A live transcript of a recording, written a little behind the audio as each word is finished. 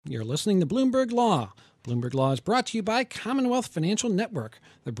You're listening to Bloomberg Law. Bloomberg Law is brought to you by Commonwealth Financial Network,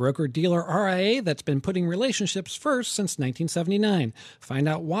 the broker-dealer RIA that's been putting relationships first since 1979. Find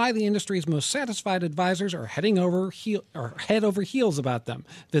out why the industry's most satisfied advisors are head over heels about them.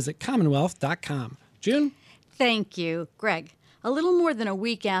 Visit commonwealth.com. June? Thank you, Greg. A little more than a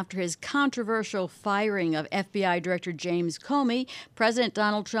week after his controversial firing of FBI Director James Comey, President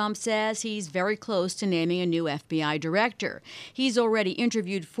Donald Trump says he's very close to naming a new FBI director. He's already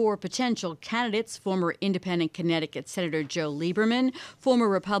interviewed 4 potential candidates: former independent Connecticut Senator Joe Lieberman, former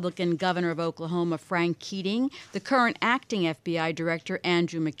Republican Governor of Oklahoma Frank Keating, the current acting FBI Director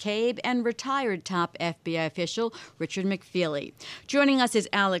Andrew McCabe, and retired top FBI official Richard McFeely. Joining us is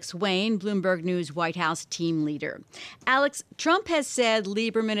Alex Wayne, Bloomberg News White House team leader. Alex, Trump has said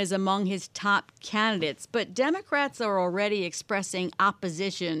Lieberman is among his top candidates, but Democrats are already expressing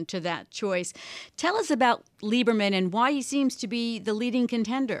opposition to that choice. Tell us about Lieberman and why he seems to be the leading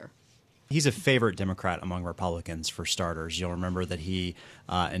contender. He's a favorite Democrat among Republicans, for starters. You'll remember that he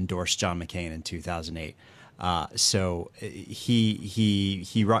endorsed John McCain in 2008. So I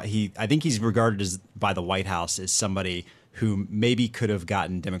think he's regarded as by the White House as somebody who maybe could have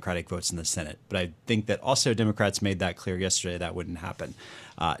gotten Democratic votes in the Senate. But I think that also Democrats made that clear yesterday that wouldn't happen.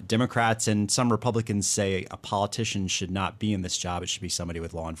 Democrats and some Republicans say a politician should not be in this job. It should be somebody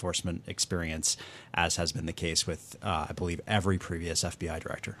with law enforcement experience, as has been the case with, I believe, every previous FBI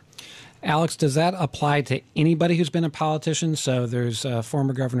director. Alex, does that apply to anybody who's been a politician? So there's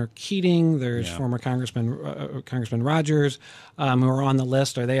former Governor Keating, there's former Congressman Rogers, who are on the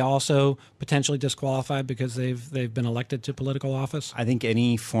list. Are they also potentially disqualified because they've been elected to political office? I think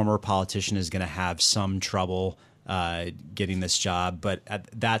any former politician is going to have some trouble getting this job. But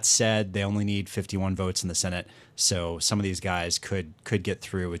that said, they only need 51 votes in the Senate. So some of these guys could get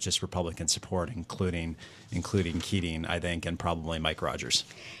through with just Republican support, including Keating, I think, and probably Mike Rogers.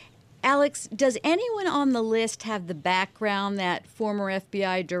 Alex, does anyone on the list have the background that former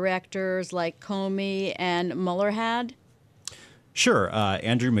FBI directors like Comey and Mueller had? Sure.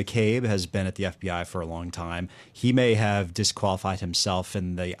 Andrew McCabe has been at the FBI for a long time. He may have disqualified himself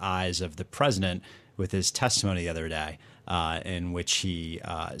in the eyes of the president with his testimony the other day, in which he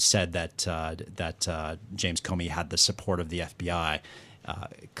said that James Comey had the support of the FBI,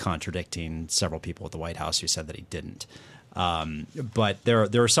 contradicting several people at the White House who said that he didn't. But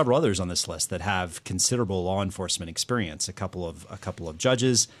there are several others on this list that have considerable law enforcement experience. A couple of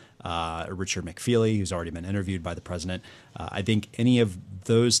judges, Richard McFeely, who's already been interviewed by the president. I think any of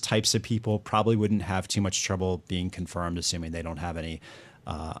those types of people probably wouldn't have too much trouble being confirmed, assuming they don't have any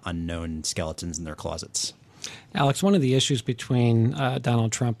unknown skeletons in their closets. Alex, one of the issues between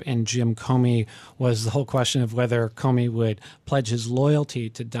Donald Trump and Jim Comey was the whole question of whether Comey would pledge his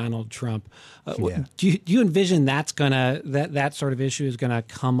loyalty to Donald Trump. Do you envision that sort of issue is going to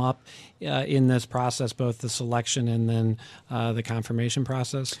come up in this process, both the selection and then the confirmation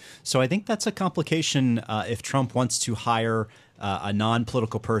process? So I think that's a complication if Trump wants to hire a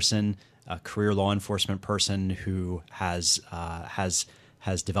non-political person, a career law enforcement person who has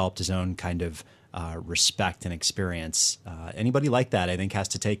developed his own kind of respect and experience. Anybody like that, I think, has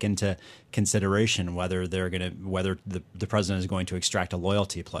to take into consideration whether the president is going to extract a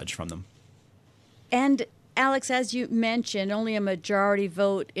loyalty pledge from them. And Alex, as you mentioned, only a majority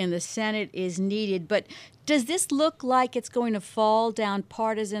vote in the Senate is needed. But does this look like it's going to fall down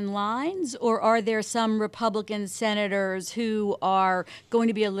partisan lines, or are there some Republican senators who are going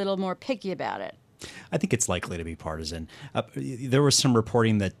to be a little more picky about it? I think it's likely to be partisan. There was some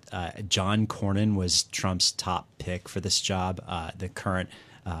reporting that John Cornyn was Trump's top pick for this job. The current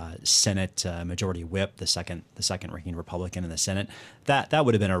Senate Majority Whip, the second ranking Republican in the Senate, that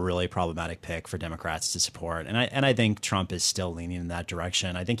would have been a really problematic pick for Democrats to support. And I think Trump is still leaning in that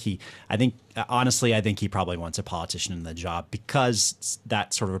direction. I think he probably wants a politician in the job because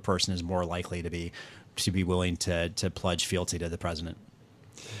that sort of a person is more likely to be willing to pledge fealty to the president.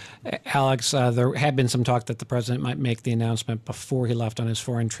 Alex, there had been some talk that the president might make the announcement before he left on his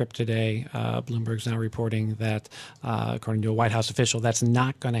foreign trip today. Bloomberg's now reporting that, according to a White House official, that's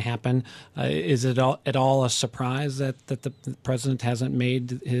not going to happen. Is it at all a surprise that the president hasn't made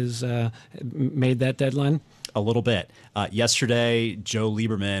that deadline? A little bit. Yesterday, Joe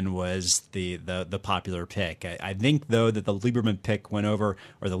Lieberman was the popular pick. I think, though, that the Lieberman pick went over,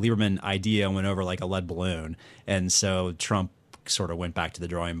 or the Lieberman idea went over like a lead balloon, and so Trump sort of went back to the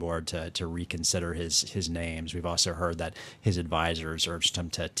drawing board to reconsider his names. We've also heard that his advisors urged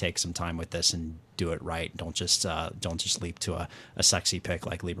him to take some time with this and do it right. Don't just leap to a sexy pick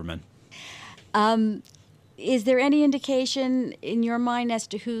like Lieberman. Is there any indication in your mind as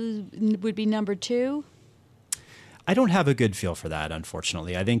to who would be number two? I don't have a good feel for that,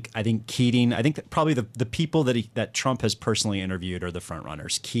 unfortunately. I think Keating. I think that probably the people that Trump has personally interviewed are the front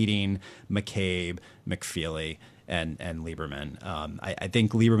runners: Keating, McCabe, McFeely, and Lieberman. I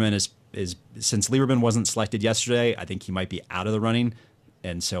think Lieberman is since Lieberman wasn't selected yesterday, I think he might be out of the running.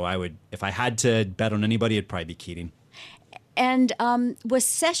 And so I would, if I had to bet on anybody, it'd probably be Keating. And was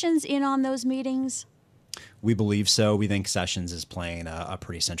Sessions in on those meetings? We believe so. We think Sessions is playing a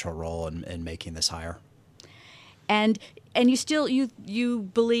pretty central role in making this hire. And you still you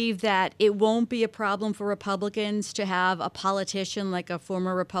believe that it won't be a problem for Republicans to have a politician like a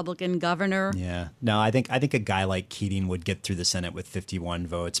former Republican governor? Yeah. No, I think a guy like Keating would get through the Senate with 51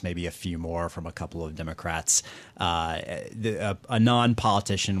 votes, maybe a few more from a couple of Democrats. A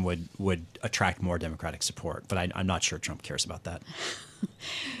non-politician would attract more Democratic support, but I'm not sure Trump cares about that.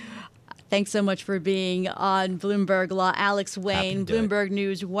 Thanks so much for being on Bloomberg Law. Alex Wayne, Bloomberg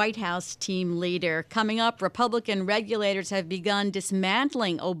News White House team leader. Coming up, Republican regulators have begun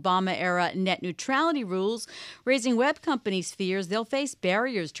dismantling Obama-era net neutrality rules, raising web companies' fears they'll face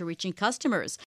barriers to reaching customers.